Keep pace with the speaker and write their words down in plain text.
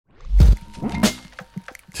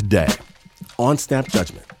Today, on Snap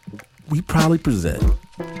Judgment, we proudly present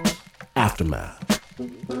Aftermath.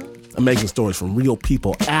 Amazing stories from real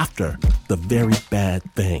people after the very bad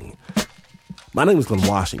thing. My name is Glenn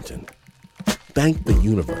Washington. Thank the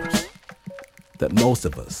universe that most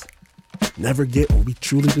of us never get what we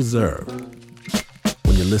truly deserve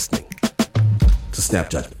when you're listening to Snap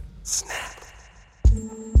Judgment. Snap.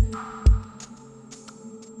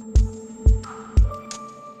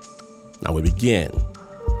 Now we begin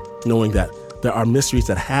knowing that there are mysteries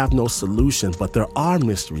that have no solution, but there are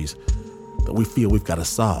mysteries that we feel we've got to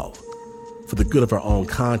solve for the good of our own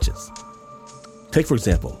conscience. Take, for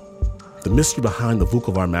example, the mystery behind the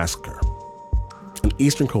Vukovar massacre. In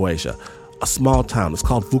eastern Croatia, a small town is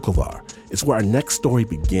called Vukovar. It's where our next story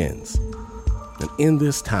begins. And in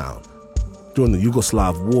this town, during the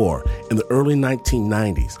Yugoslav War in the early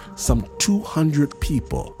 1990s, some 200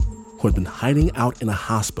 people who had been hiding out in a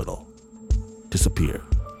hospital disappeared.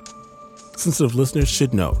 Sensitive listeners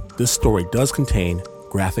should know this story does contain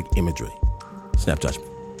graphic imagery. Snap Judgment.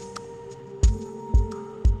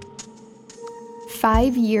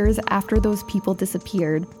 5 years after those people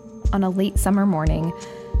disappeared, on a late summer morning,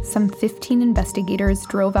 some 15 investigators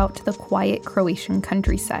drove out to the quiet Croatian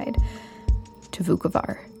countryside, to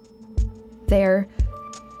Vukovar. There,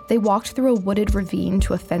 they walked through a wooded ravine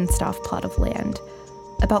to a fenced-off plot of land,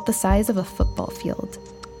 about the size of a football field.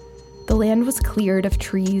 The land was cleared of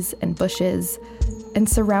trees and bushes and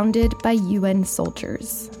surrounded by UN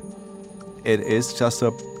soldiers. It is just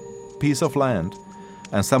a piece of land,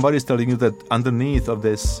 and somebody's telling you that underneath of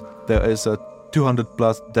this there is 200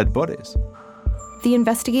 plus dead bodies. The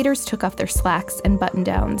investigators took off their slacks and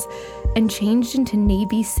button-downs and changed into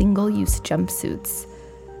Navy single-use jumpsuits.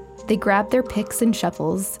 They grabbed their picks and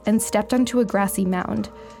shovels and stepped onto a grassy mound.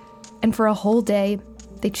 And for a whole day,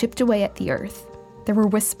 they chipped away at the earth. There were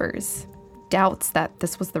whispers, doubts that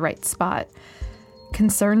this was the right spot,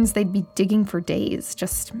 concerns they'd be digging for days,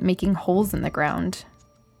 just making holes in the ground.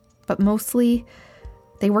 But mostly,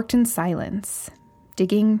 they worked in silence,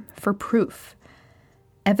 digging for proof,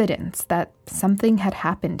 evidence that something had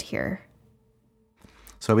happened here.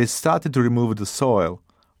 So we started to remove the soil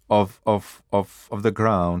of the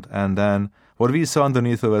ground, and then what we saw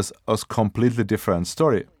underneath was a completely different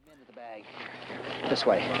story. This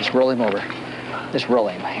way. Just roll him over. Just roll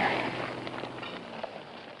him here.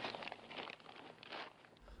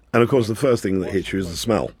 And of course, the first thing that hits you is the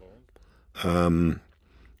smell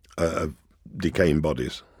of decaying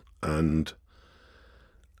bodies. And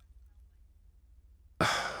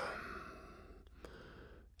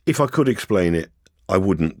if I could explain it, I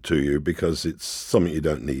wouldn't to you, because it's something you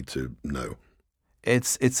don't need to know.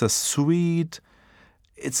 It's a sweet.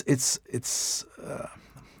 It's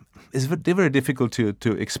very difficult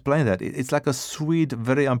to explain that. It's like a sweet,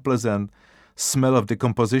 very unpleasant smell of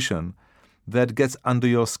decomposition that gets under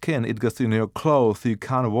your skin. It gets in your clothes. You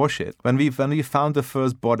can't wash it. When we found the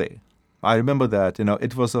first body, I remember that,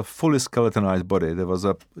 it was a fully skeletonized body. There was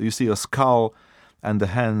you see a skull and the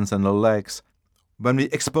hands and the legs. When we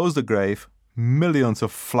exposed the grave, millions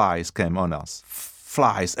of flies came on us.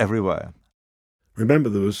 Flies everywhere. Remember,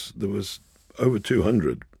 there was over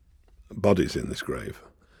 200 bodies in this grave.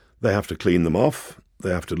 They have to clean them off.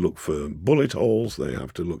 They have to look for bullet holes. They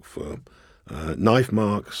have to look for knife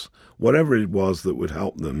marks, whatever it was that would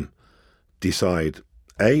help them decide,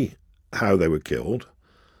 A, how they were killed,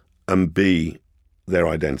 and B, their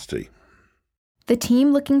identity. The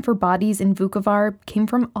team looking for bodies in Vukovar came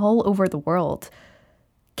from all over the world.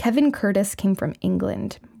 Kevin Curtis came from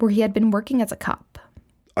England, where he had been working as a cop.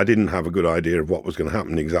 I didn't have a good idea of what was going to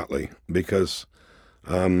happen exactly, because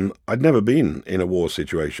I'd never been in a war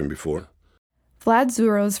situation before. Vlad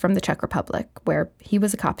Zuro's from the Czech Republic, where he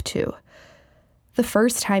was a cop too. The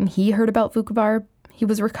first time he heard about Vukovar, he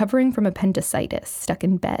was recovering from appendicitis, stuck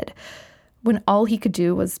in bed, when all he could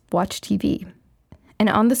do was watch TV. And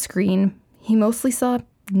on the screen, he mostly saw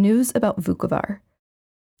news about Vukovar.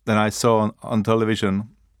 Then I saw on television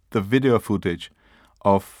the video footage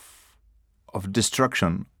of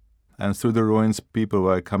destruction. And through the ruins, people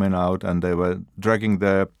were coming out and they were dragging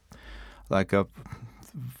their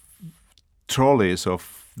trolleys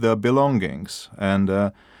of their belongings.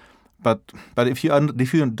 And but if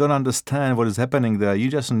you don't understand what is happening there, you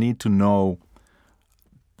just need to know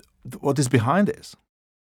what is behind this.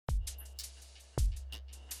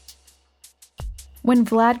 When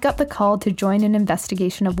Vlad got the call to join an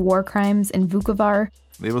investigation of war crimes in Vukovar,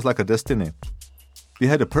 it was like a destiny. We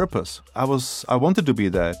had a purpose. I wanted to be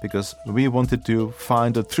there because we wanted to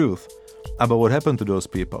find the truth about what happened to those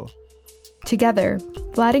people. Together,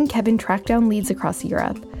 Vlad and Kevin tracked down leads across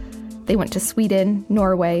Europe. They went to Sweden,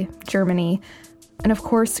 Norway, Germany, and of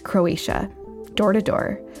course, Croatia, door to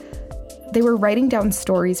door. They were writing down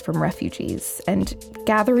stories from refugees and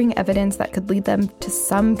gathering evidence that could lead them to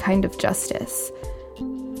some kind of justice.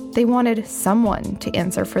 They wanted someone to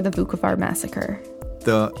answer for the Vukovar massacre.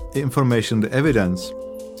 The information, the evidence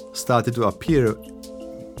started to appear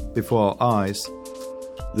before our eyes.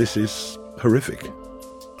 This is horrific.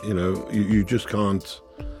 You know, you just can't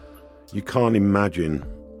imagine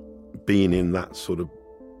being in that sort of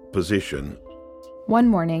position. One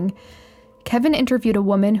morning, Kevin interviewed a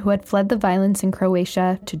woman who had fled the violence in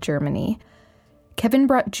Croatia to Germany. Kevin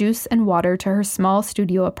brought juice and water to her small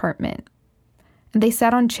studio apartment, and they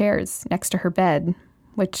sat on chairs next to her bed,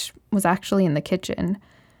 which was actually in the kitchen.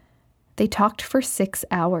 They talked for 6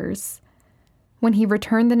 hours. When he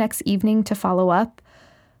returned the next evening to follow up,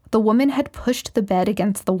 the woman had pushed the bed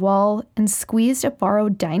against the wall and squeezed a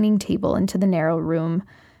borrowed dining table into the narrow room.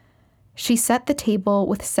 She set the table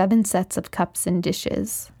with 7 sets of cups and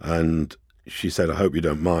dishes. And she said, I hope you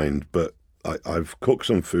don't mind, but I've cooked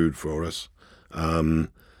some food for us.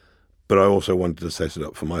 But I also wanted to set it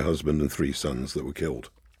up for my husband and 3 sons that were killed.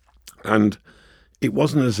 And it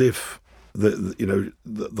wasn't as if the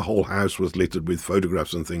whole house was littered with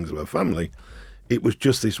photographs and things of her family. It was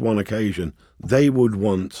just this one occasion. They would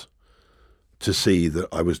want to see that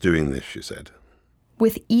I was doing this, she said.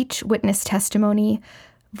 With each witness testimony,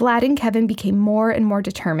 Vlad and Kevin became more and more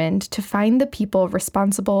determined to find the people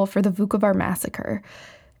responsible for the Vukovar massacre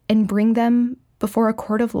and bring them before a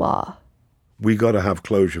court of law. We got to have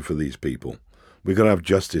closure for these people. We got to have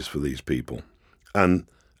justice for these people. And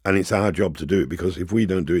it's our job to do it, because if we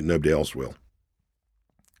don't do it, nobody else will.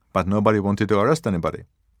 But nobody wanted to arrest anybody.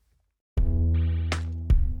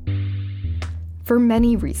 For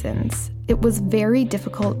many reasons, it was very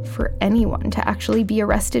difficult for anyone to actually be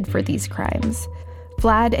arrested for these crimes.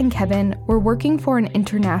 Vlad and Kevin were working for an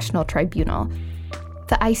international tribunal,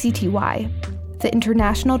 the ICTY, the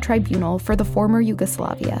International Tribunal for the Former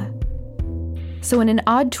Yugoslavia. So in an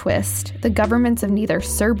odd twist, the governments of neither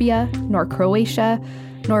Serbia, nor Croatia,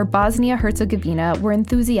 nor Bosnia-Herzegovina were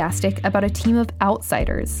enthusiastic about a team of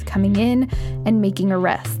outsiders coming in and making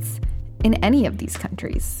arrests in any of these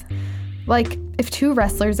countries. Like, if 2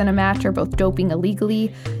 wrestlers in a match are both doping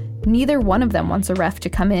illegally, neither one of them wants a ref to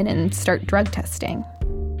come in and start drug testing.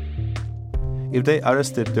 If they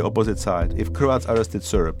arrested the opposite side, if Croats arrested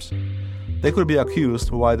Serbs, they could be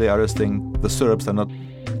accused why they're arresting the Serbs and not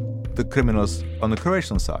the criminals on the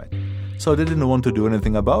Croatian side. So they didn't want to do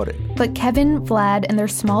anything about it. But Kevin, Vlad, and their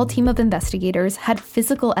small team of investigators had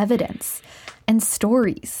physical evidence and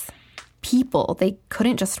stories, people they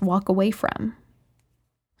couldn't just walk away from.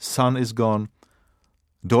 Son is gone,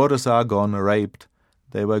 daughters are gone, raped.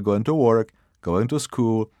 They were going to work, going to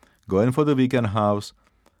school, going for the weekend house,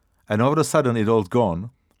 and all of a sudden it all's gone.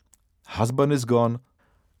 Husband is gone,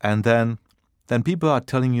 and then people are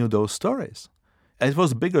telling you those stories. It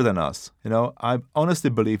was bigger than us. I honestly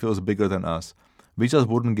believe it was bigger than us. We just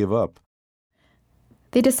wouldn't give up.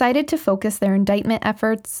 They decided to focus their indictment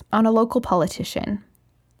efforts on a local politician.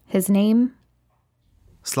 His name?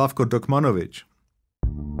 Slavko Dokmanovic.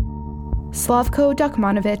 Slavko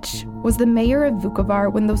Dokmanovic was the mayor of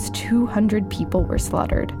Vukovar when those 200 people were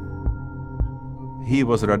slaughtered. He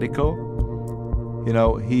was radical.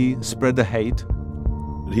 He spread the hate.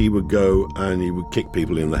 He would go and he would kick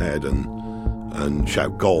people in the head and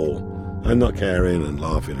shout goal, and not caring and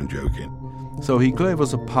laughing and joking. So he clearly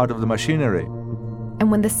was a part of the machinery. And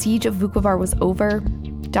when the siege of Vukovar was over,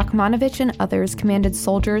 Dokmanovic and others commanded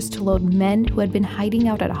soldiers to load men who had been hiding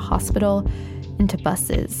out at a hospital into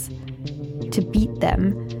buses, to beat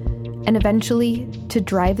them, and eventually to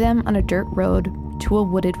drive them on a dirt road to a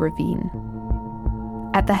wooded ravine.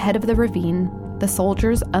 At the head of the ravine, the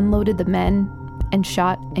soldiers unloaded the men and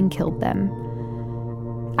shot and killed them.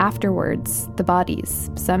 Afterwards, the bodies,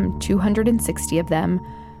 some 260 of them,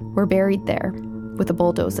 were buried there with a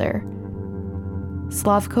bulldozer.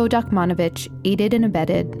 Slavko Dokmanovic aided and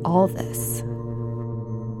abetted all this.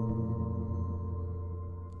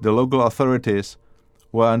 The local authorities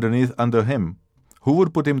were under him. Who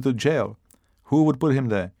would put him to jail? Who would put him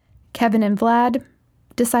there? Kevin and Vlad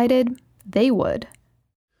decided they would.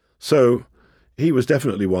 So he was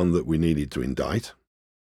definitely one that we needed to indict.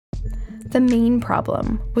 The main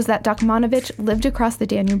problem was that Dokmanovic lived across the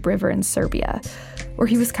Danube River in Serbia, where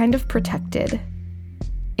he was kind of protected.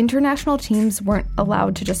 International teams weren't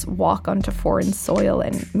allowed to just walk onto foreign soil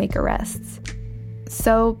and make arrests.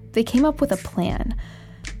 So they came up with a plan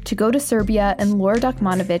to go to Serbia and lure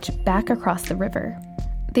Dokmanovic back across the river.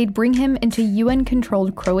 They'd bring him into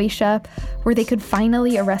UN-controlled Croatia, where they could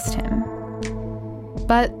finally arrest him.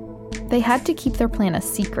 But they had to keep their plan a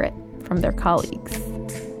secret from their colleagues.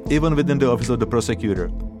 Even within the office of the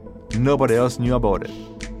prosecutor, nobody else knew about it.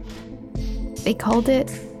 They called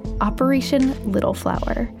it Operation Little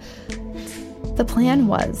Flower. The plan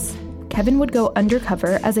was Kevin would go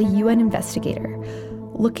undercover as a UN investigator,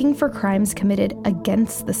 looking for crimes committed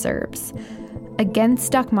against the Serbs,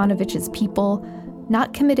 against Dokmanović's people,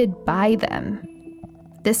 not committed by them.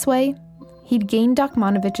 This way, he'd gain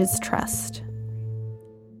Dokmanović's trust.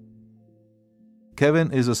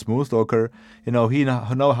 Kevin is a smooth talker. He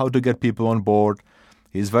know how to get people on board.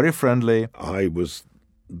 He's very friendly. I was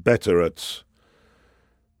better at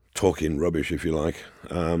talking rubbish, if you like,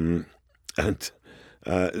 and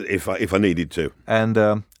if I needed to.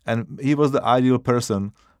 And he was the ideal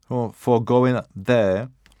person for going there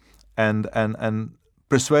and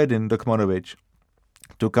persuading Dokmanović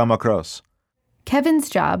to come across.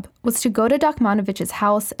 Kevin's job was to go to Dokmanović's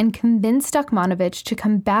house and convince Dokmanović to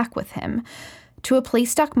come back with him to a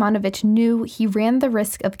place Dokmanović knew he ran the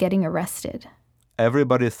risk of getting arrested.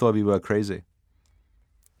 Everybody thought we were crazy.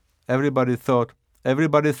 Everybody thought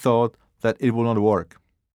that it will not work.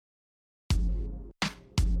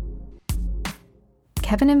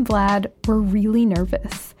 Kevin and Vlad were really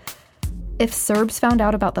nervous. If Serbs found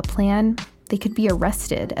out about the plan, they could be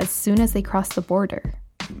arrested as soon as they crossed the border.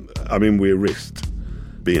 I mean, we risked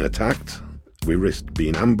being attacked. We risked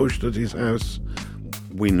being ambushed at his house.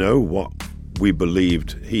 We know what we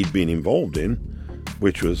believed he'd been involved in,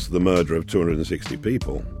 which was the murder of 260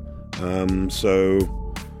 people. So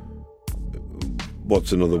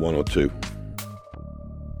what's another one or two?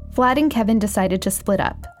 Vlad and Kevin decided to split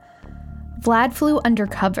up. Vlad flew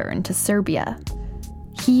undercover into Serbia.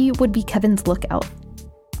 He would be Kevin's lookout.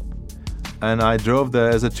 And I drove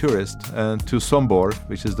there as a tourist to Sombor,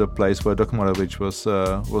 which is the place where Dokmanović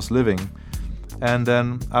was living. And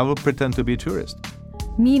then I will pretend to be a tourist.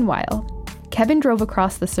 Meanwhile, Kevin drove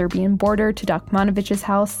across the Serbian border to Dokmanović's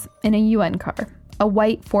house in a UN car, a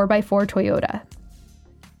white 4x4 Toyota.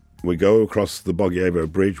 We go across the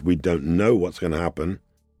Bogjevo Bridge. We don't know what's going to happen.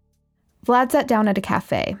 Vlad sat down at a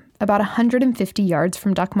cafe, about 150 yards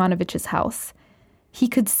from Dokmanović's house. He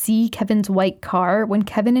could see Kevin's white car when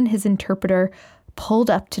Kevin and his interpreter pulled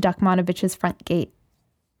up to Dokmanović's front gate.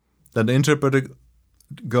 Then the interpreter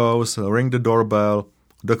goes, ring the doorbell,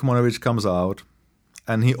 Dokmanović comes out,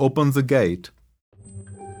 and he opens the gate.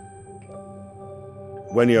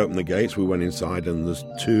 When he opened the gates, we went inside, and there's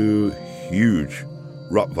two huge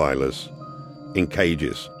Rottweilers in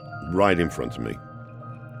cages right in front of me.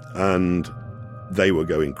 And they were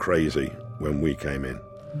going crazy when we came in.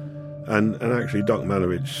 And actually,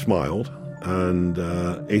 Dokmanović smiled, and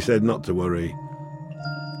he said not to worry.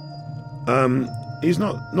 He's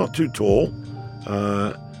not too tall,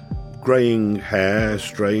 greying hair,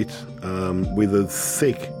 straight, with a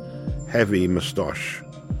thick, heavy moustache,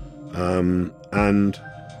 and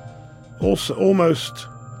also almost.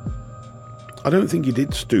 I don't think he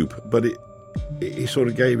did stoop, but he sort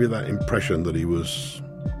of gave you that impression that he was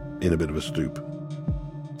in a bit of a stoop.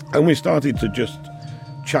 And we started to just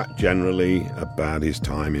chat generally about his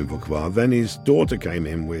time in Vukovar. Then his daughter came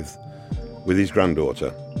in with his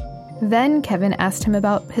granddaughter. Then Kevin asked him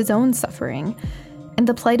about his own suffering and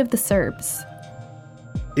the plight of the Serbs.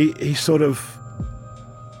 He sort of,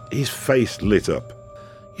 his face lit up.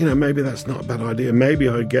 Maybe that's not a bad idea. Maybe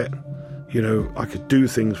I could do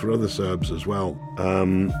things for other Serbs as well.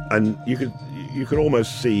 And you could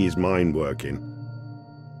almost see his mind working.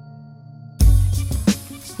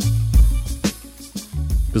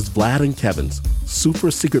 Does Vlad and Kevin's super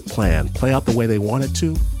secret plan play out the way they want it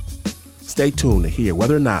to? Stay tuned to hear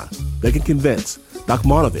whether or not they can convince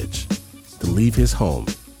Dokmanović to leave his home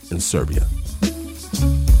in Serbia.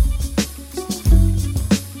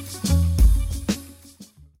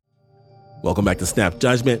 Welcome back to Snap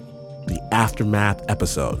Judgment, the Aftermath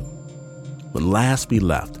episode. When last we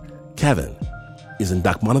left, Kevin is in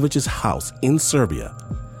Dokmanović's house in Serbia,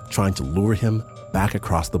 trying to lure him back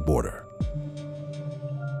across the border.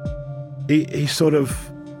 His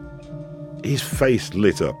face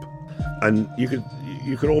lit up, and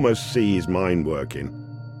you could almost see his mind working.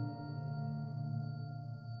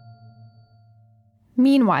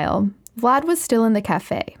 Meanwhile, Vlad was still in the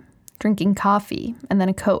cafe, drinking coffee and then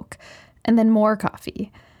a Coke, and then more coffee.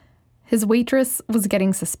 His waitress was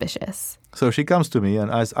getting suspicious. So she comes to me, and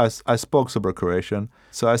I spoke Serbo-Croatian.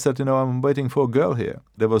 So I said, I'm waiting for a girl here.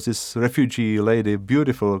 There was this refugee lady,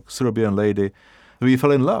 beautiful Serbian lady. We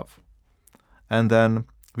fell in love. And then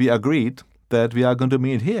we agreed that we are going to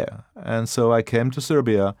meet here. And so I came to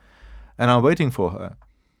Serbia, and I'm waiting for her.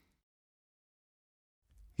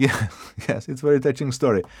 Yeah, yes, it's a very touching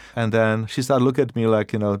story. And then she started looking at me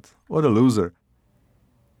like, what a loser.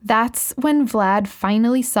 That's when Vlad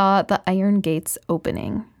finally saw the iron gates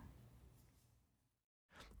opening.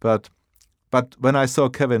 But when I saw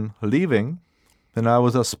Kevin leaving, then I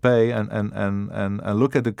was a spay and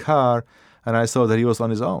look at the car, and I saw that he was on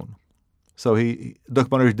his own. So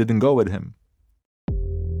Dokmanovich didn't go with him.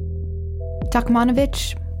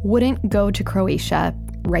 Dokmanovich wouldn't go to Croatia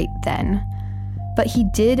right then, but he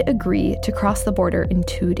did agree to cross the border in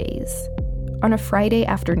 2 days, on a Friday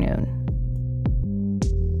afternoon.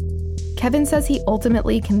 Kevin says he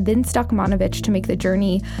ultimately convinced Dokmanovich to make the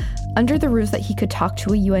journey under the ruse that he could talk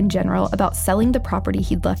to a UN general about selling the property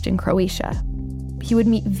he'd left in Croatia. He would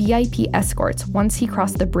meet VIP escorts once he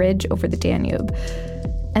crossed the bridge over the Danube.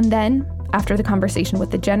 And then, after the conversation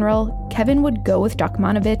with the general, Kevin would go with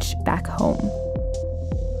Dokmanovich back home.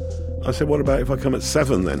 I said, what about if I come at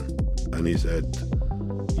 7 then? And he said,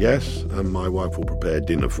 yes, and my wife will prepare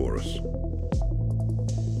dinner for us.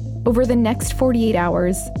 Over the next 48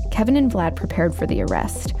 hours, Kevin and Vlad prepared for the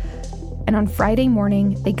arrest. And on Friday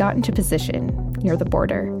morning, they got into position near the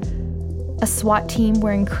border. A SWAT team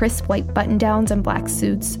wearing crisp white button-downs and black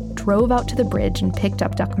suits drove out to the bridge and picked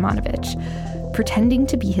up Dokmanovich, pretending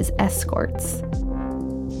to be his escorts.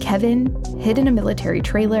 Kevin hid in a military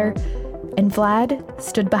trailer, and Vlad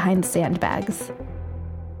stood behind sandbags.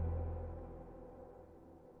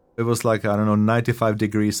 It was like, 95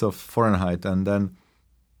 degrees of Fahrenheit, and then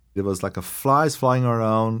there was like flies flying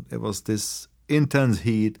around. It was this intense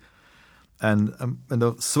heat, and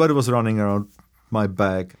the sweat was running around my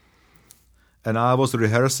back. And I was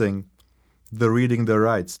rehearsing reading the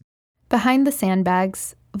rights. Behind the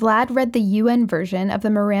sandbags, Vlad read the UN version of the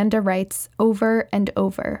Miranda rights over and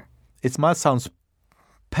over. It might sound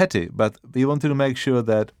petty, but we wanted to make sure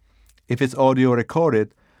that if it's audio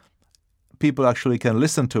recorded, people actually can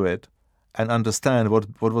listen to it and understand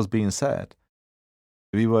what was being said.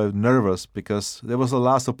 We were nervous because there was the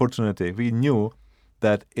last opportunity. We knew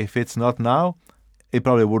that if it's not now, it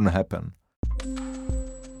probably wouldn't happen.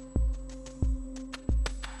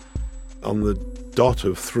 On the dot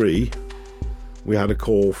of 3, we had a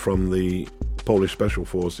call from the Polish Special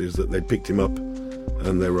Forces that they'd picked him up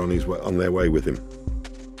and they were on their way with him.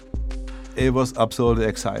 It was absolutely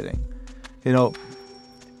exciting. It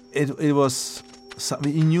was.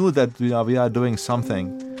 We knew that we are doing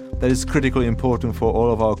something that is critically important for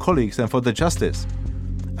all of our colleagues and for the justice.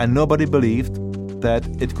 And nobody believed that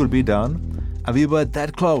it could be done. And we were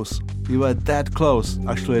that close. We were that close,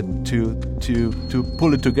 actually, to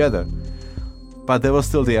pull it together. But there was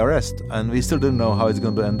still the arrest, and we still didn't know how it's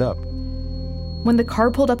going to end up. When the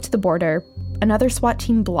car pulled up to the border, another SWAT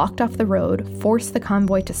team blocked off the road, forced the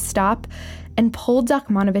convoy to stop, and pulled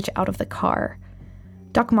Dokmanovich out of the car.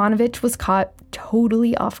 Dokmanovich was caught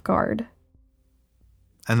totally off guard.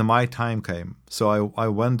 And my time came, so I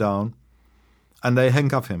went down, and they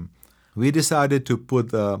handcuffed him. We decided to put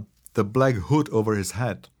the black hood over his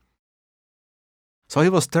head. So he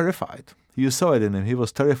was terrified. You saw it in him. He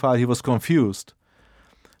was terrified. He was confused.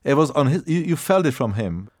 It was on his. You felt it from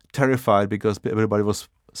him. Terrified because everybody was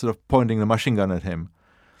sort of pointing the machine gun at him.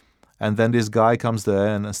 And then this guy comes there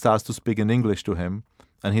and starts to speak in English to him,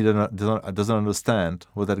 and he doesn't understand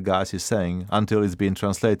what that guy is saying until it's being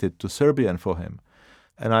translated to Serbian for him.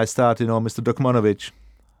 And I start, Mr. Dokmanovich,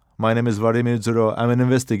 my name is Vladimir Dzuro. I'm an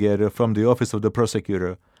investigator from the Office of the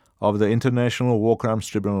Prosecutor of the International War Crimes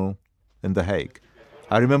Tribunal in The Hague.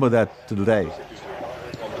 I remember that today.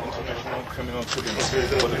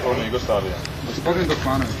 Gospodin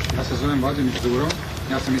Dokmanović, ja se zovem Vladimir Dzuro,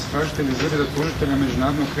 ja sam istražitelj iz Ureda tužitelja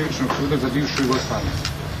Međunarodnog krivičnog suda za bivšu Jugoslaviju.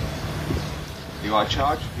 You are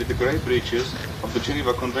charged with the grave breaches of the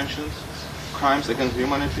Geneva Conventions, crimes against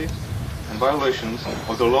humanity, and violations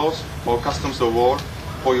of the laws or customs of war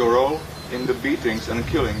for your role in the beatings and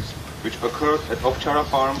killings which occurred at Ovčara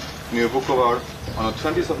Farm near Vukovar on the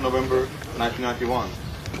 20th of November 1991.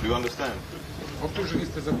 Do you understand?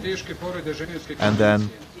 And then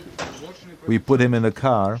we put him in a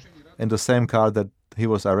car, in the same car that he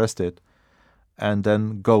was arrested, and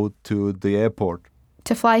then go to the airport.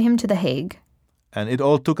 To fly him to The Hague. And it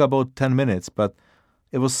all took about 10 minutes, but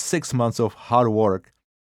it was 6 months of hard work.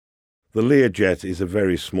 The Learjet is a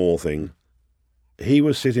very small thing. He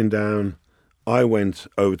was sitting down. I went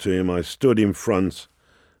over to him. I stood in front,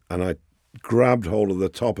 and I grabbed hold of the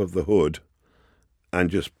top of the hood and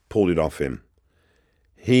just pulled it off him.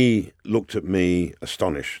 He looked at me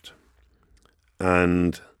astonished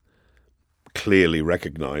and clearly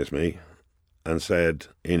recognized me and said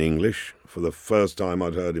in English, for the first time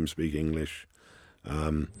I'd heard him speak English,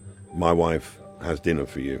 my wife has dinner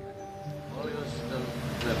for you.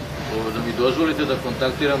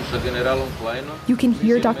 You can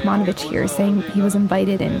hear Dokmanovic here saying he was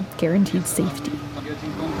invited and guaranteed safety. Get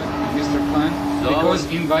in contact with Mr. Klein because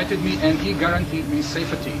he invited me and he guaranteed me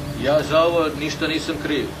safety. I'm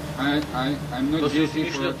not guilty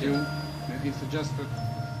for what you... It's just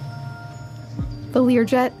The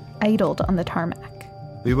Learjet idled on the tarmac.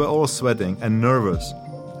 We were all sweating and nervous.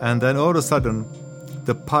 And then all of a sudden,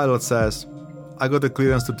 the pilot says, I got the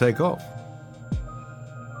clearance to take off.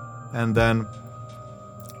 And then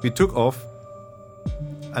we took off,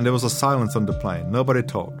 and there was a silence on the plane. Nobody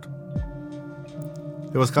talked.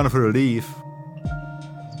 It was kind of a relief.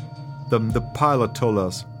 The pilot told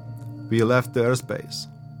us we left the airspace,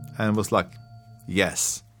 and was like,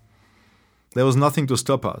 yes. There was nothing to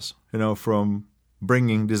stop us, from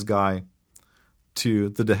bringing this guy to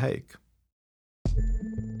The Hague.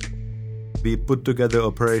 We put together an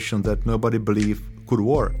operation that nobody believed could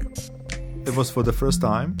work. It was for the first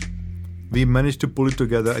time. We managed to pull it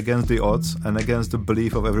together against the odds and against the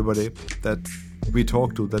belief of everybody that we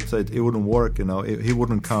talked to that said it wouldn't work, he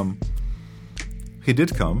wouldn't come. He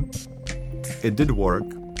did come. It did work.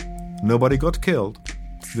 Nobody got killed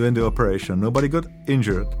during the operation. Nobody got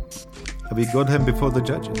injured. We got him before the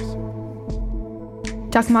judges.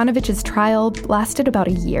 Dokmanovic's trial lasted about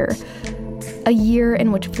a year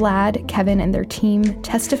in which Vlad, Kevin, and their team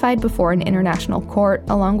testified before an international court,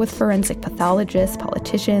 along with forensic pathologists,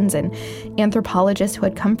 politicians, and anthropologists who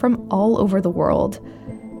had come from all over the world.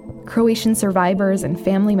 Croatian survivors and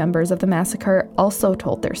family members of the massacre also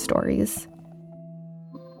told their stories.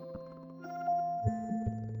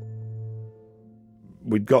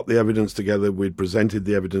 We'd got the evidence together, we'd presented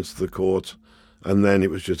the evidence to the court, and then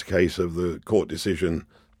it was just a case of the court decision.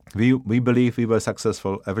 We believe we were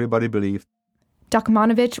successful. Everybody believed.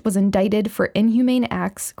 Dokmanovic was indicted for inhumane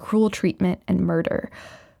acts, cruel treatment, and murder.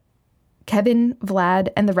 Kevin, Vlad,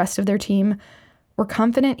 and the rest of their team were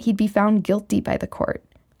confident he'd be found guilty by the court.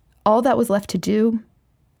 All that was left to do,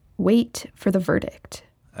 wait for the verdict.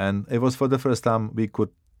 And it was for the first time we could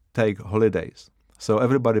take holidays. So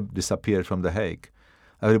everybody disappeared from The Hague.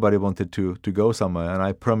 Everybody wanted to go somewhere, and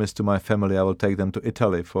I promised to my family I will take them to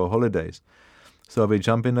Italy for holidays. So we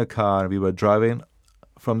jumped in the car, we were driving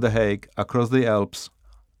from The Hague across the Alps.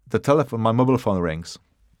 My mobile phone rings.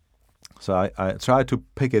 So I tried to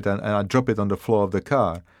pick it and I drop it on the floor of the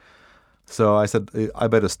car. So I said, I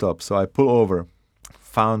better stop. So I pull over,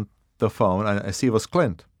 found the phone, and I see it was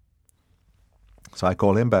Clint. So I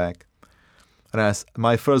call him back. And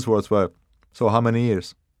my first words were, so how many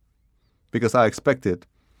years? Because I expected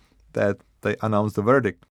that they announced the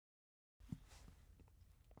verdict.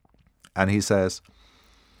 And he says,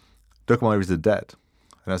 Dokmanovic is dead.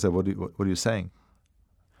 And I said, what are you saying?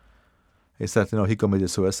 He said, he committed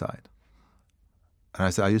suicide. And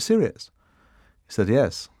I said, are you serious? He said,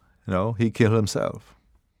 yes. He killed himself.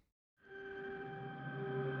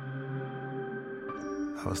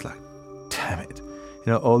 I was like, damn it.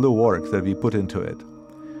 All the work that we put into it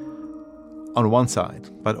on one side,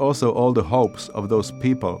 but also all the hopes of those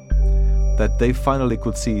people that they finally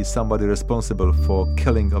could see somebody responsible for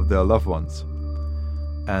killing of their loved ones.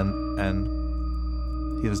 And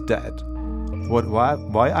he was dead.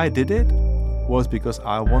 Why I did it was because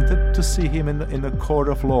I wanted to see him in a court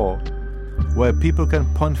of law where people can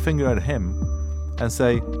point finger at him and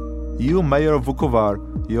say, you, Mayor of Vukovar,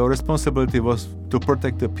 your responsibility was to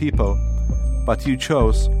protect the people, but you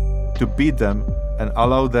chose to beat them and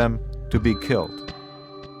allow them to be killed.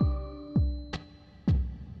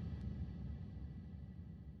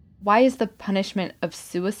 Why is the punishment of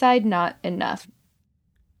suicide not enough?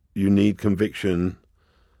 You need conviction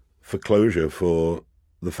for closure for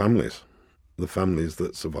the families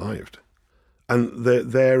that survived. And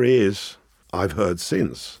there is, I've heard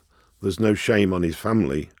since, there's no shame on his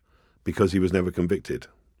family because he was never convicted.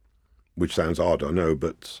 Which sounds odd, I know,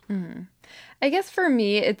 but... I guess for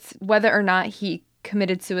me, it's whether or not he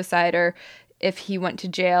committed suicide or if he went to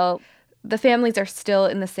jail. The families are still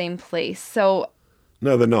in the same place, so...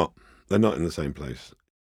 No, they're not. They're not in the same place.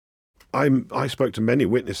 I spoke to many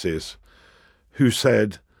witnesses who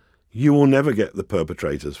said, you will never get the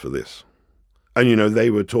perpetrators for this. And, they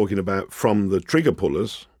were talking about from the trigger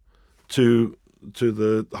pullers to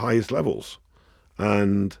the highest levels.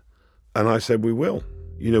 And I said, we will.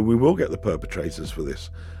 We will get the perpetrators for this.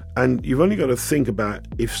 And you've only got to think about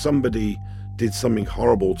if somebody did something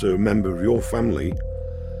horrible to a member of your family,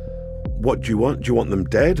 what do you want? Do you want them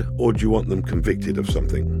dead or do you want them convicted of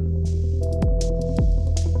something?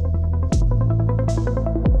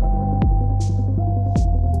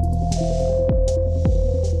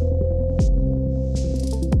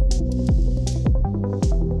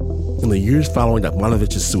 In the years following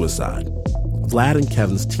Dokmanovic's suicide, Vlad and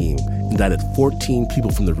Kevin's team indicted 14 people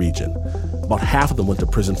from the region. About half of them went to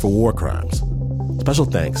prison for war crimes. Special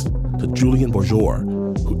thanks to Julian Bourgeois,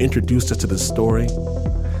 who introduced us to this story.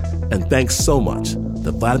 And thanks so much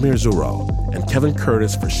to Vladimir Zuro and Kevin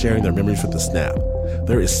Curtis for sharing their memories with the Snap.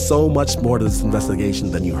 There is so much more to this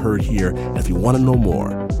investigation than you heard here, and if you want to know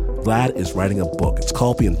more, Vlad is writing a book. It's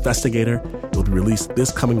called The Investigator. It will be released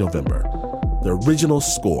this coming November. The original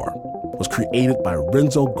score was created by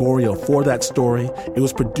Renzo Gorio for that story. It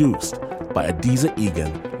was produced by Adiza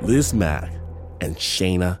Egan, Liz Mack, and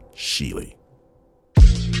Shayna Sheely.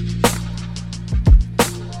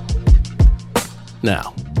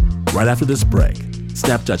 Now, right after this break,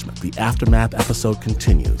 Snap Judgment, the Aftermath episode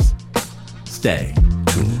continues. Stay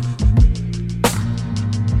tuned.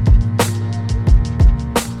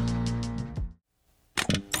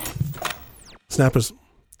 Snappers,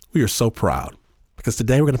 we are so proud because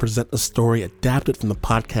today we're going to present a story adapted from the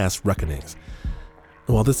podcast Reckonings.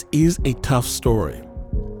 And while this is a tough story,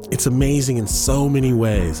 it's amazing in so many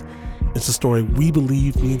ways. It's a story we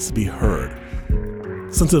believe needs to be heard.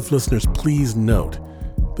 Sensitive listeners, please note,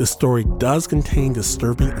 this story does contain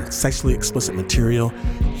disturbing and sexually explicit material.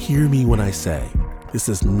 Hear me when I say, this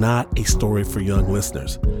is not a story for young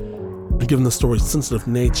listeners. And given the story's sensitive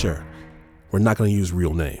nature, we're not going to use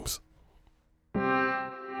real names.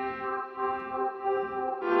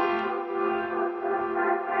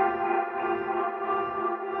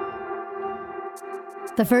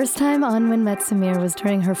 The first time Anwen met Samir was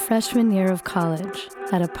during her freshman year of college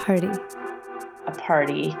at a party. A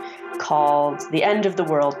party called the End of the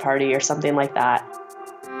World Party or something like that.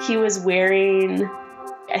 He was wearing,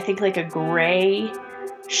 I think, like a gray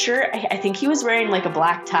shirt. I think he was wearing like a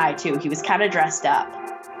black tie too. He was kind of dressed up.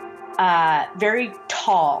 Very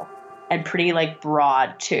tall and pretty like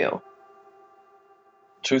broad too.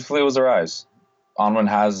 Truthfully, it was her eyes. Anwen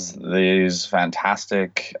has these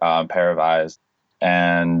fantastic pair of eyes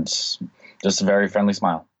and just a very friendly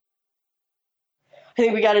smile. I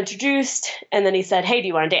think we got introduced, and then he said, "Hey, do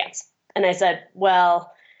you want to dance?" And I said,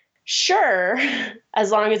 "Well, sure,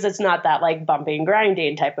 as long as it's not that like bumping,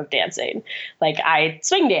 grinding type of dancing. Like I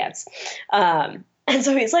swing dance." And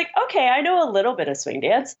so he's like, "Okay, I know a little bit of swing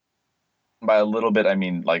dance." By a little bit, I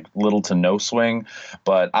mean like little to no swing,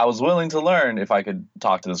 but I was willing to learn if I could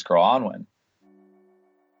talk to this girl Anwen.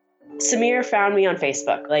 Samir found me on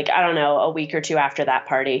Facebook, like, I don't know, a week or two after that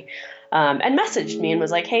party, and messaged me and was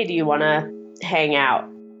like, "Hey, do you want to hang out?"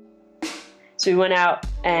 So we went out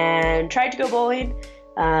and tried to go bowling,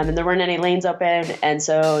 and there weren't any lanes open. And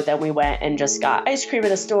so then we went and just got ice cream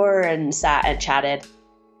at a store and sat and chatted.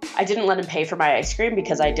 I didn't let him pay for my ice cream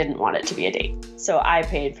because I didn't want it to be a date. So I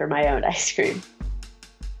paid for my own ice cream.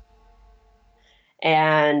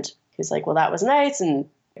 And he was like, "Well, that was nice." And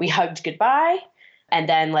we hugged goodbye. And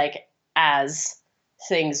then like, as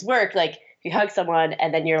things work, like you hug someone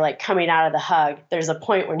and then you're like coming out of the hug, there's a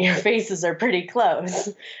point when your faces are pretty close.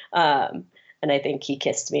 And I think he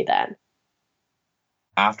kissed me then.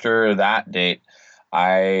 After that date,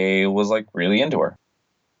 I was like really into her.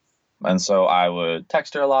 And so I would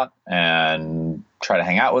text her a lot and try to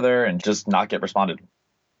hang out with her and just not get responded.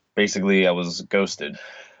 Basically, I was ghosted.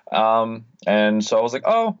 And so I was like,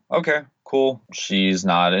 oh, okay, cool. She's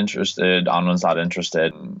not interested. Anwen's not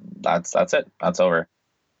interested. That's it. That's over.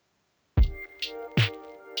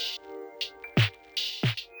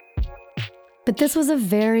 But this was a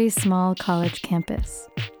very small college campus.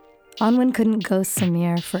 Anwen couldn't ghost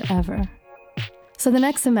Samir forever. So the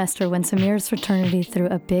next semester, when Samir's fraternity threw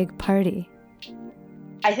a big party,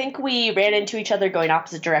 I think we ran into each other going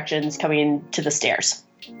opposite directions coming to the stairs.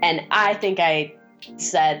 And I think I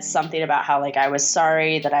said something about how like I was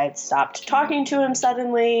sorry that I had stopped talking to him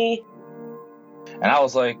suddenly. And I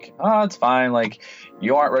was like, oh, it's fine. Like,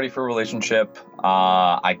 you aren't ready for a relationship.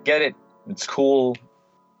 I get it. It's cool.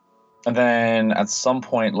 And then at some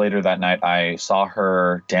point later that night, I saw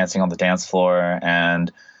her dancing on the dance floor,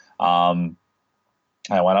 and I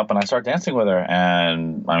went up and I started dancing with her.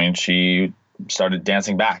 And I mean, she started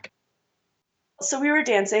dancing back. So we were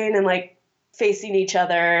dancing and like facing each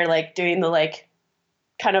other, like doing the like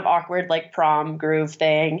kind of awkward like prom groove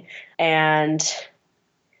thing. And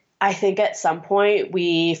I think at some point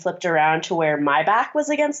we flipped around to where my back was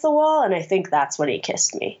against the wall, and I think that's when he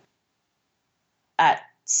kissed me. At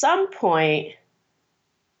some point,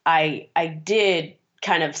 I did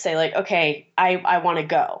kind of say like, okay, I want to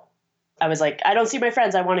go. I was like, I don't see my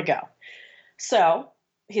friends. I want to go. So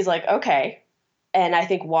he's like, okay. And I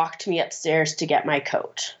think walked me upstairs to get my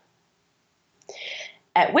coat.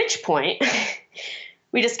 At which point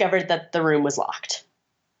we discovered that the room was locked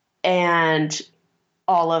and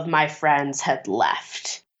all of my friends had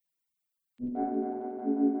left.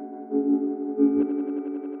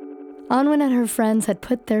 Anwen and her friends had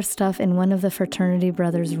put their stuff in one of the fraternity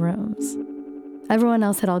brothers' rooms. Everyone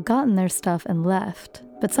else had all gotten their stuff and left,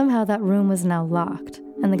 but somehow that room was now locked,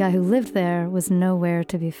 and the guy who lived there was nowhere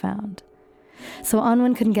to be found. So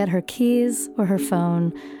Anwen couldn't get her keys or her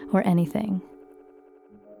phone or anything.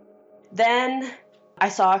 Then I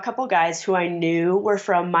saw a couple guys who I knew were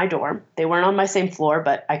from my dorm. They weren't on my same floor,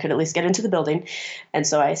 but I could at least get into the building. And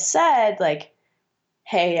so I said, like,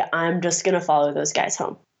 hey, I'm just going to follow those guys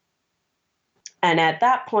home. And at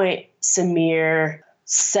that point, Samir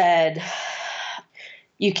said,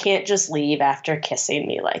 you can't just leave after kissing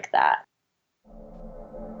me like that.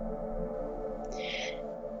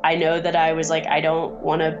 I know that I was like, I don't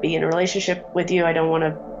want to be in a relationship with you. I don't want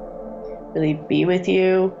to really be with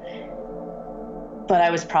you. But I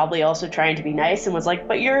was probably also trying to be nice and was like,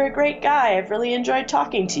 but you're a great guy. I've really enjoyed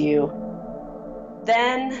talking to you.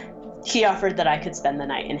 Then he offered that I could spend the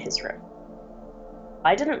night in his room.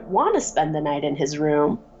 I didn't want to spend the night in his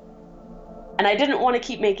room. And I didn't want to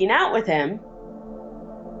keep making out with him.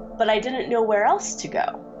 But I didn't know where else to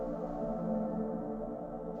go.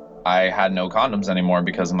 I had no condoms anymore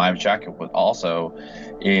because my jacket was also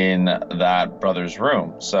in that brother's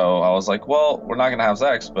room. So I was like, well, we're not going to have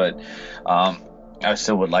sex, but I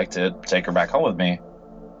still would like to take her back home with me.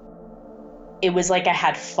 It was like I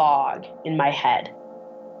had fog in my head.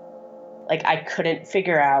 Like I couldn't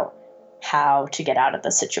figure out how to get out of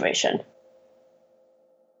the situation.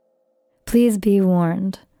 Please be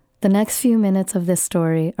warned. The next few minutes of this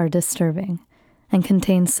story are disturbing and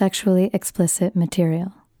contain sexually explicit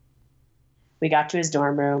material. We got to his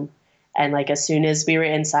dorm room, and like as soon as we were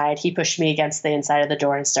inside, he pushed me against the inside of the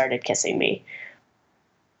door and started kissing me.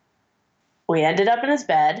 We ended up in his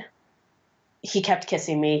bed. He kept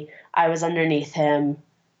kissing me. I was underneath him.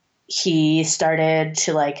 He started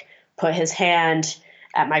to like put his hand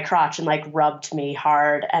at my crotch and like rubbed me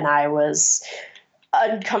hard, and I was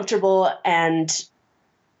uncomfortable and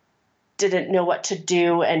didn't know what to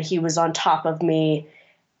do, and he was on top of me,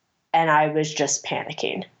 and I was just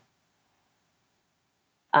panicking.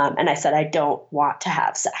 And I said, I don't want to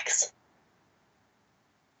have sex.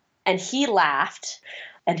 And he laughed,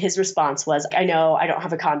 and his response was, I know, I don't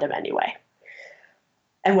have a condom anyway,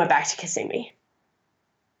 and went back to kissing me.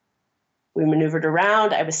 We maneuvered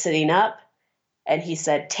around. I was sitting up, and he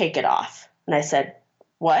said, take it off. And I said,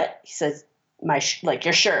 what? He says,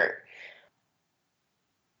 your shirt.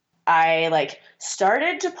 I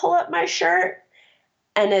started to pull up my shirt,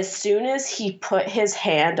 and as soon as he put his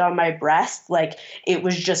hand on my breast, it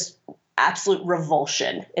was just absolute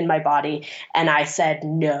revulsion in my body. And I said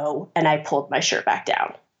no, and I pulled my shirt back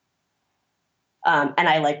down. And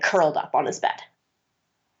I curled up on his bed.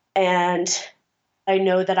 And I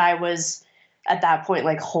know that I was at that point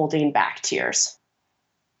holding back tears.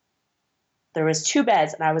 There was 2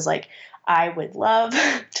 beds, and I was like, I would love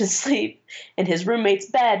to sleep in his roommate's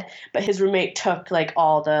bed, but his roommate took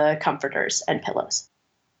all the comforters and pillows.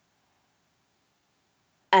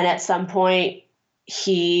 And at some point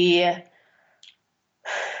he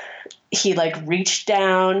reached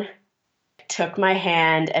down, took my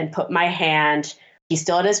hand and put my hand, he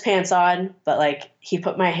still had his pants on, but he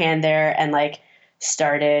put my hand there and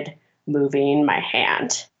started moving my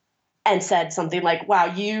hand. And said something like, wow,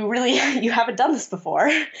 you haven't done this before.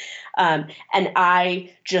 And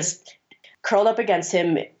I just curled up against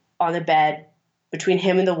him on the bed between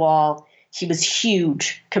him and the wall. He was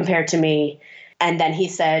huge compared to me. And then he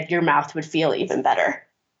said, your mouth would feel even better.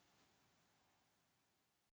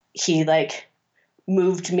 He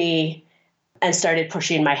moved me and started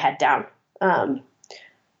pushing my head down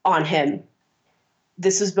on him.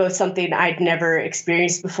 This was both something I'd never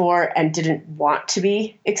experienced before and didn't want to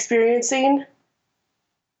be experiencing.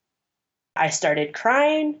 I started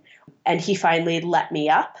crying, and he finally let me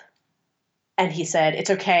up. And he said, it's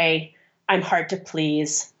okay, I'm hard to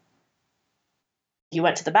please. He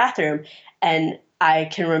went to the bathroom, and I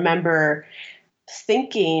can remember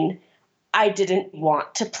thinking, I didn't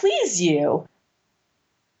want to please you.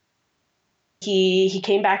 He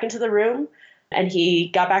came back into the room, and he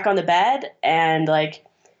got back on the bed, and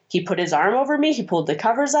he put his arm over me, he pulled the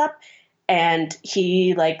covers up, and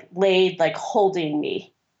he laid holding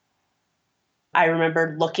me. I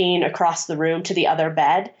remember looking across the room to the other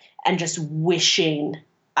bed and just wishing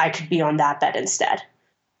I could be on that bed instead.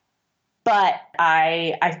 But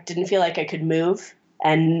I didn't feel like I could move,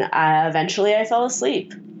 and eventually I fell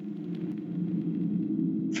asleep.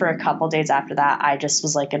 For a couple days after that, I just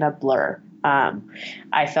was in a blur.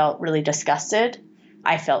 I felt really disgusted.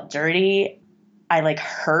 I felt dirty. I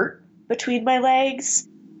hurt between my legs.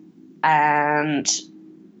 And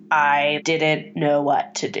I didn't know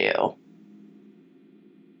what to do.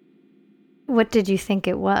 What did you think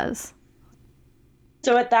it was?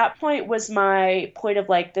 So at that point was my point of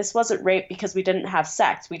like, this wasn't rape because we didn't have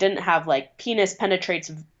sex. We didn't have like penis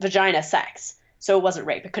penetrates vagina sex. So it wasn't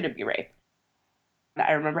rape. It couldn't be rape.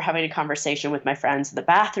 I remember having a conversation with my friends in the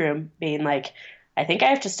bathroom being like, I think I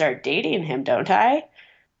have to start dating him, don't I?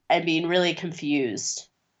 And being really confused.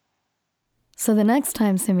 So the next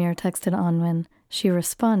time Samir texted Anwen, she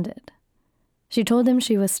responded. She told him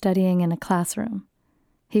she was studying in a classroom.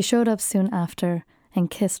 He showed up soon after and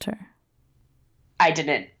kissed her. I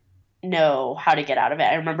didn't know how to get out of it.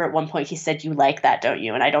 I remember at one point he said, "You like that, don't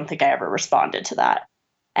you?" And I don't think I ever responded to that.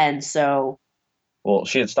 And so... Well,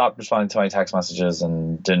 she had stopped responding to my text messages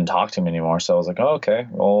and didn't talk to me anymore. So I was like, oh, okay,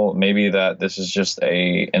 well, maybe that this is just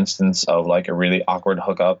a instance of like a really awkward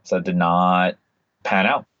hookup that did not pan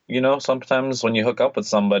out. You know, sometimes when you hook up with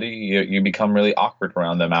somebody, you become really awkward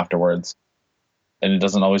around them afterwards. And it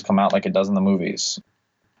doesn't always come out like it does in the movies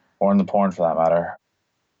or in the porn for that matter.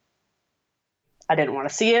 I didn't want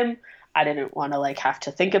to see him. I didn't want to like have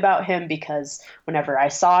to think about him because whenever I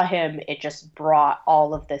saw him, it just brought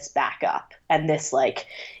all of this back up and this like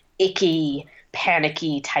icky,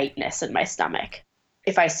 panicky tightness in my stomach.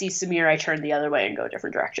 If I see Samir, I turn the other way and go a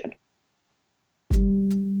different direction.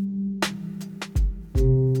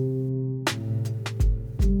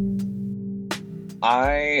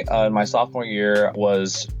 I, in my sophomore year,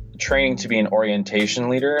 was training to be an orientation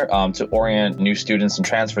leader to orient new students and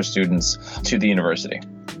transfer students to the university.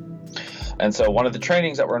 And so one of the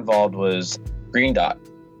trainings that were involved was Green Dot.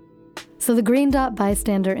 So the Green Dot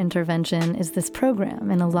Bystander Intervention is this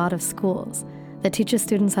program in a lot of schools that teaches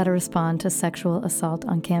students how to respond to sexual assault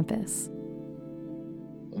on campus.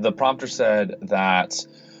 The prompter said that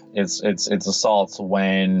it's assault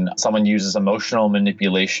when someone uses emotional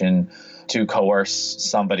manipulation to coerce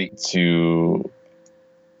somebody to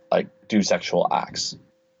like do sexual acts.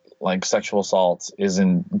 Like sexual assault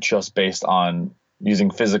isn't just based on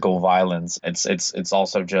using physical violence. It's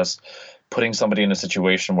also just putting somebody in a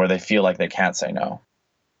situation where they feel like they can't say no.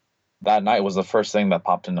 That night was the first thing that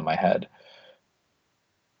popped into my head.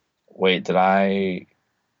 Wait, did I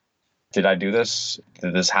do this?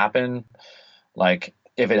 Did this happen? Like,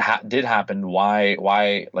 if it did happen,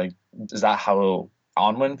 why, like, is that how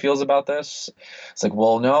Anwen feels about this? It's like,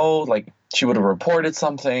 well, no, like, she would have reported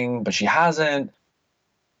something, but she hasn't.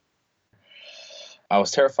 I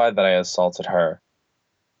was terrified that I assaulted her.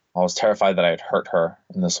 I was terrified that I had hurt her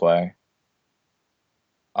in this way.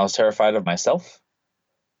 I was terrified of myself,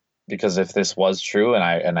 because if this was true and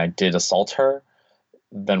I did assault her,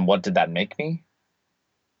 then what did that make me?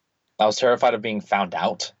 I was terrified of being found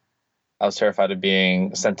out. I was terrified of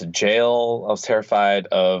being sent to jail. I was terrified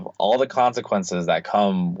of all the consequences that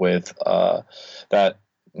come with all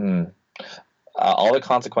the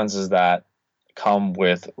consequences that come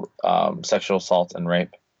with sexual assault and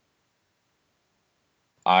rape.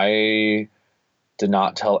 I did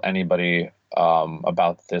not tell anybody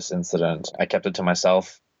about this incident. I kept it to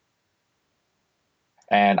myself.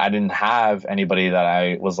 And I didn't have anybody that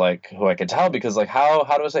I was like, who I could tell, because like, how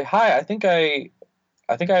do I say, hi, I think I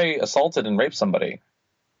assaulted and raped somebody,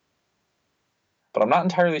 but I'm not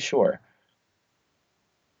entirely sure.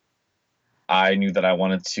 I knew that I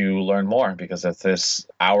wanted to learn more, because if this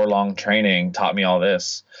hour-long training taught me all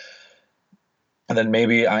this, then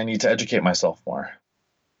maybe I need to educate myself more.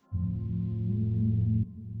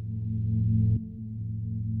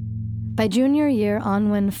 By junior year,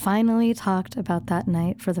 Anwen finally talked about that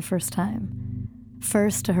night for the first time.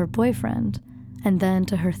 First to her boyfriend, and then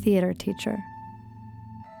to her theater teacher.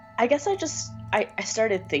 I guess I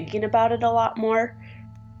started thinking about it a lot more,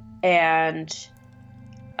 and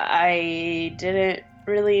I didn't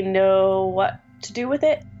really know what to do with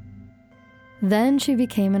it. Then she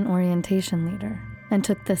became an orientation leader and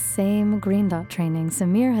took the same Green Dot training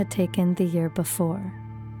Samir had taken the year before.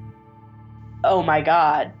 Oh my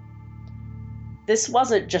God. This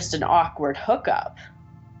wasn't just an awkward hookup.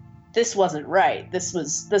 This wasn't right. This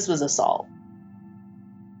was assault.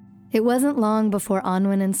 It wasn't long before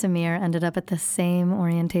Anwen and Samir ended up at the same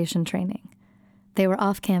orientation training. They were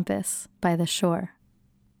off campus by the shore.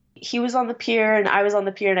 He was on the pier and I was on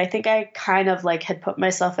the pier, and I think I kind of like had put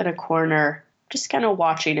myself in a corner, just kind of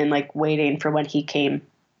watching and like waiting for when he came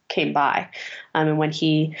by. And when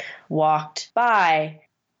he walked by,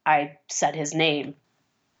 I said his name.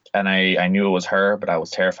 And I knew it was her, but I was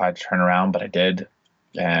terrified to turn around, but I did.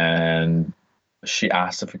 And she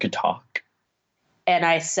asked if we could talk. And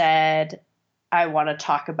I said, I want to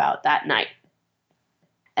talk about that night.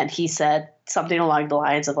 And he said something along the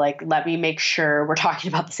lines of like, let me make sure we're talking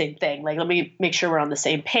about the same thing. Like, let me make sure we're on the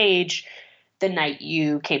same page the night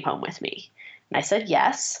you came home with me. And I said,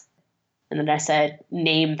 yes. And then I said,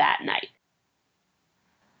 name that night.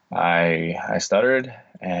 I stuttered,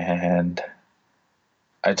 and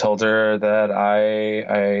I told her that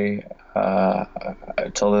I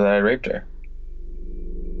told her that I raped her.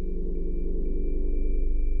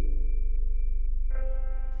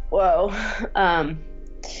 Whoa.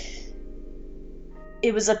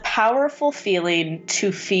 It was a powerful feeling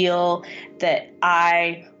to feel that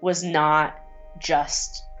I was not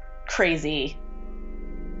just crazy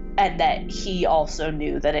and that he also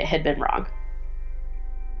knew that it had been wrong.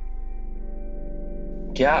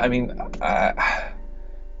 Yeah, I mean, I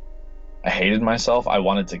hated myself. I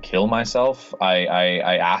wanted to kill myself. I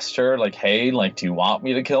asked her, like, hey, like, do you want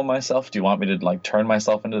me to kill myself? Do you want me to, like, turn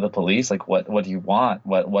myself into the police? Like, what do you want?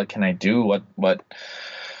 What can I do? What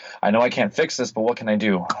I know I can't fix this, but what can I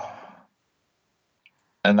do?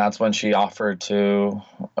 And that's when she offered to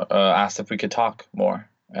ask if we could talk more.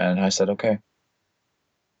 And I said, okay.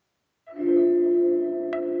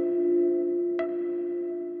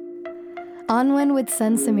 Anwen would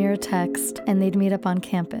send Samir a text, and they'd meet up on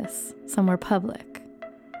campus, somewhere public.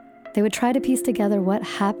 They would try to piece together what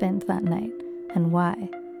happened that night and why.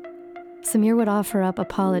 Samir would offer up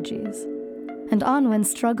apologies, and Anwen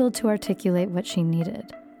struggled to articulate what she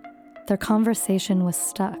needed. Their conversation was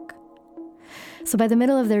stuck. So by the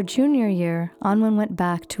middle of their junior year, Anwen went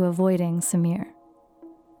back to avoiding Samir.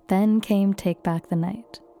 Then came Take Back the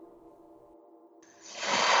Night.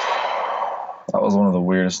 That was one of the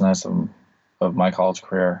weirdest nights of my college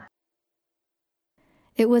career.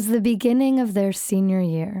 It was the beginning of their senior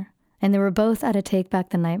year, and they were both at a Take Back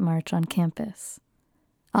the Night march on campus.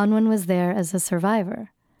 Anwen was there as a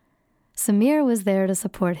survivor. Samir was there to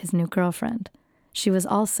support his new girlfriend. She was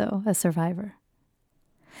also a survivor.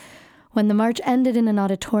 When the march ended in an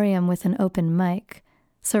auditorium with an open mic,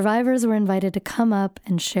 survivors were invited to come up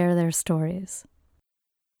and share their stories.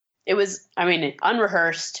 It was,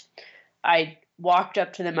 unrehearsed. I walked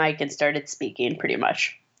up to the mic and started speaking, pretty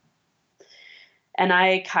much. And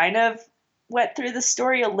I kind of went through the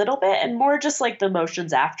story a little bit and more just like the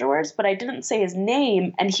emotions afterwards, but I didn't say his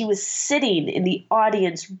name, and he was sitting in the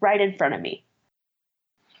audience right in front of me.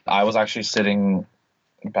 I was actually sitting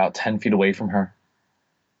about 10 feet away from her.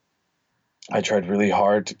 I tried really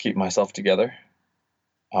hard to keep myself together.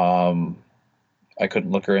 I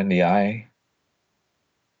couldn't look her in the eye,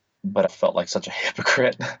 but I felt like such a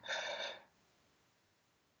hypocrite.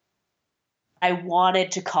 I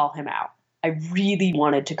wanted to call him out. I really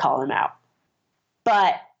wanted to call him out.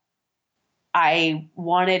 But I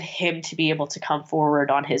wanted him to be able to come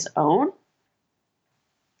forward on his own.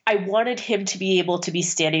 I wanted him to be able to be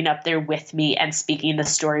standing up there with me and speaking the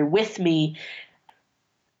story with me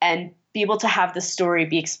and be able to have the story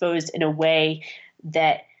be exposed in a way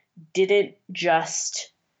that didn't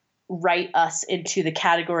just write us into the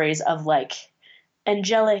categories of like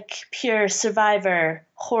angelic, pure survivor,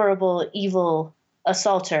 horrible, evil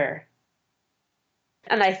assaulter.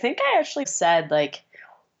 And I think I actually said, like,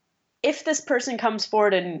 if this person comes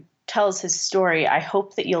forward and tells his story, I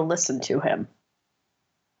hope that you'll listen to him.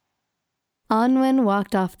 Anwen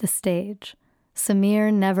walked off the stage.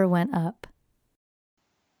 Samir never went up.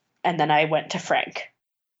 And then I went to Frank.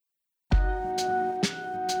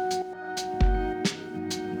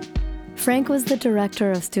 Frank was the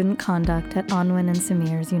director of student conduct at Anwen and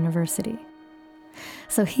Samir's university.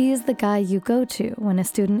 So he is the guy you go to when a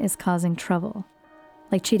student is causing trouble,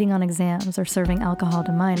 like cheating on exams or serving alcohol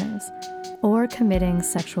to minors, or committing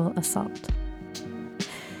sexual assault.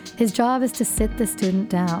 His job is to sit the student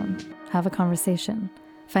down, have a conversation,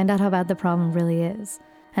 find out how bad the problem really is,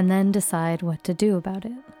 and then decide what to do about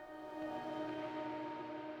it.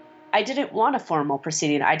 I didn't want a formal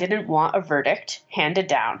proceeding. I didn't want a verdict handed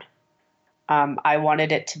down. I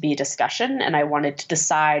wanted it to be a discussion, and I wanted to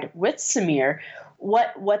decide with Samir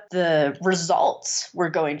what the results were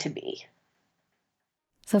going to be.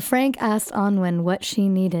 So Frank asked Anwen what she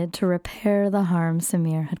needed to repair the harm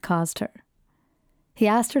Samir had caused her. He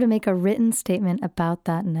asked her to make a written statement about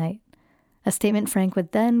that night, a statement Frank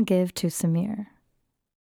would then give to Samir.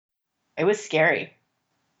 It was scary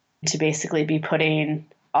to basically be putting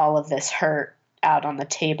all of this hurt out on the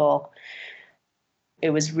table. It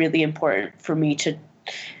was really important for me to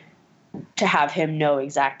have him know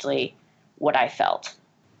exactly what I felt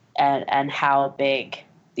and how big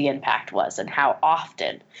the impact was and how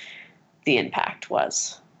often the impact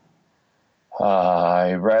was.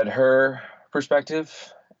 I read her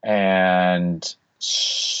perspective and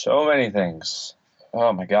so many things.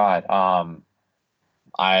 Oh my God.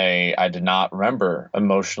 I did not remember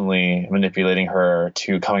emotionally manipulating her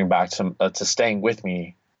to coming back to staying with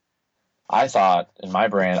me. I thought in my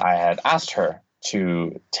brain I had asked her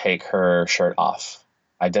to take her shirt off.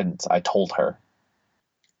 I didn't. I told her.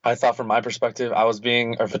 I thought from my perspective I was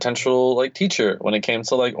being a potential like teacher when it came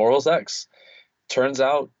to like oral sex. Turns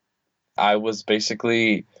out I was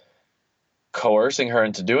basically coercing her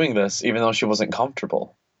into doing this even though she wasn't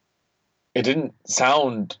comfortable. It didn't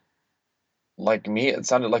sound like me. It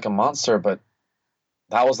sounded like a monster, but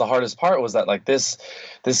that was the hardest part, was that like this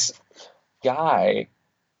guy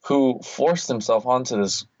who forced himself onto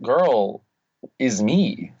this girl is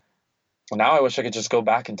me. Now I wish I could just go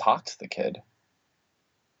back and talk to the kid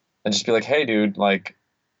and just be like, hey dude, like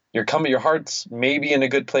your heart's maybe in a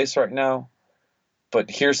good place right now, but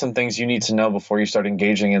here's some things you need to know before you start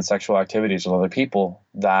engaging in sexual activities with other people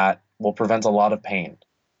that will prevent a lot of pain.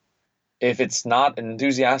 If it's not an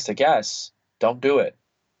enthusiastic yes, don't do it.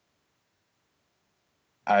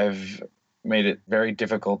 I've made it very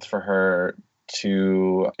difficult for her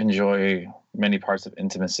to enjoy many parts of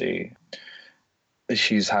intimacy.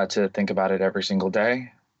 She's had to think about it every single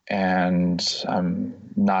day, and I'm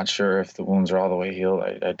not sure if the wounds are all the way healed.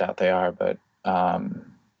 I doubt they are, but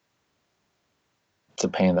it's a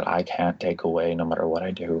pain that I can't take away no matter what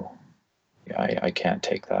I do. I can't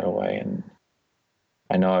take that away, and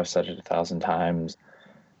I know I've said it 1,000 times,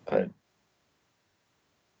 but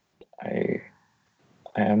I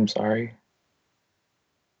am sorry.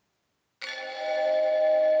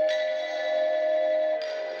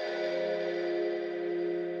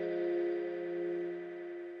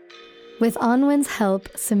 With Anwen's help,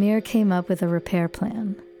 Samir came up with a repair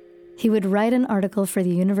plan. He would write an article for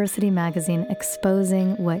the university magazine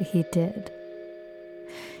exposing what he did.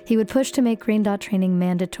 He would push to make Green Dot training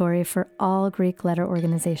mandatory for all Greek letter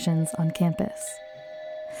organizations on campus.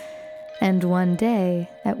 And one day,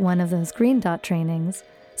 at one of those Green Dot trainings,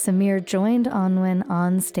 Samir joined Anwen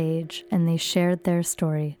on stage and they shared their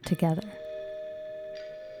story together.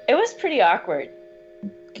 It was pretty awkward.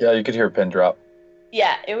 Yeah, you could hear a pin drop.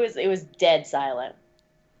 Yeah, it was dead silent.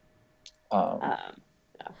 Yeah.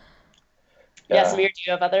 Samir, do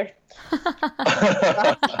you have other?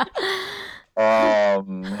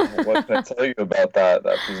 What can I tell you about that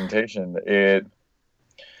presentation?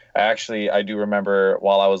 I do remember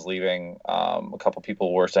while I was leaving, a couple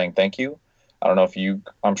people were saying thank you. I don't know if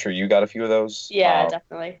I'm sure you got a few of those. Yeah,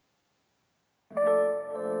 definitely.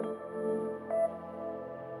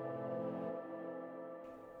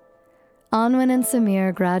 Anwen and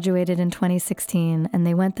Samir graduated in 2016 and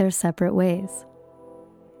they went their separate ways.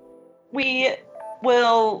 We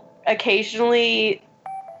will occasionally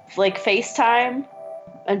like FaceTime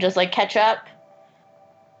and just like catch up.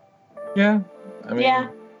 Yeah. I mean,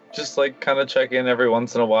 just like kind of check in every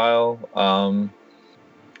once in a while. I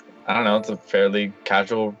don't know. It's a fairly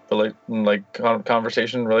casual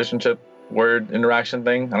conversation, relationship, word interaction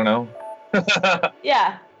thing. I don't know.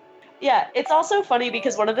 Yeah. It's also funny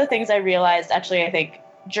because one of the things I realized, actually, I think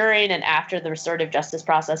during and after the restorative justice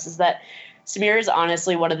process, is that Samir is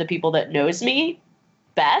honestly one of the people that knows me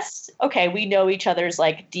best. Okay, we know each other's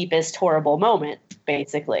like deepest horrible moment,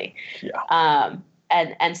 basically. Yeah.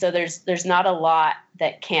 And so there's not a lot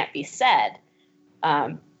that can't be said.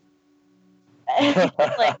 Like,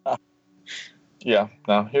 yeah,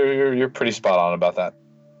 no, you're pretty spot on about that.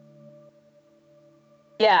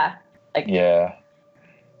 Yeah. Yeah.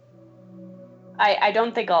 I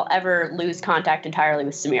don't think I'll ever lose contact entirely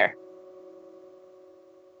with Samir.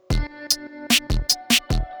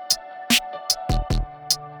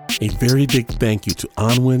 A very big thank you to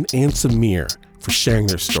Anwen and Samir for sharing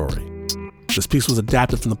their story. This piece was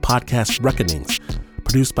adapted from the podcast Reckonings,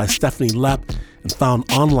 produced by Stephanie Lepp and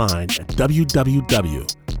found online at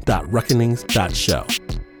www.reckonings.show.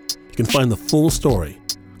 You can find the full story,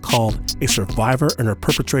 called A Survivor and Her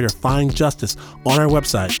Perpetrator Find Justice, on our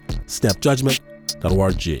website, snapjudgment.org.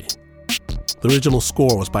 The original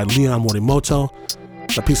score was by Leon Morimoto.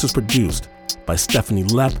 The piece was produced by Stephanie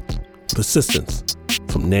Lepp with assistance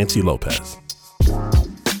from Nancy Lopez.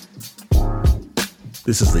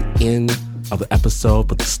 This is the end of the episode,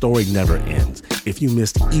 but the story never ends. If you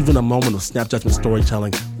missed even a moment of Snap Judgment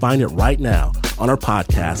storytelling, find it right now on our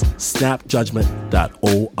podcast,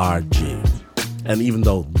 snapjudgment.org. And even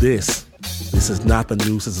though this is not the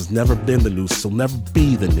news, this has never been the news, this will never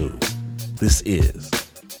be the news, this is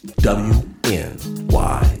WNYC.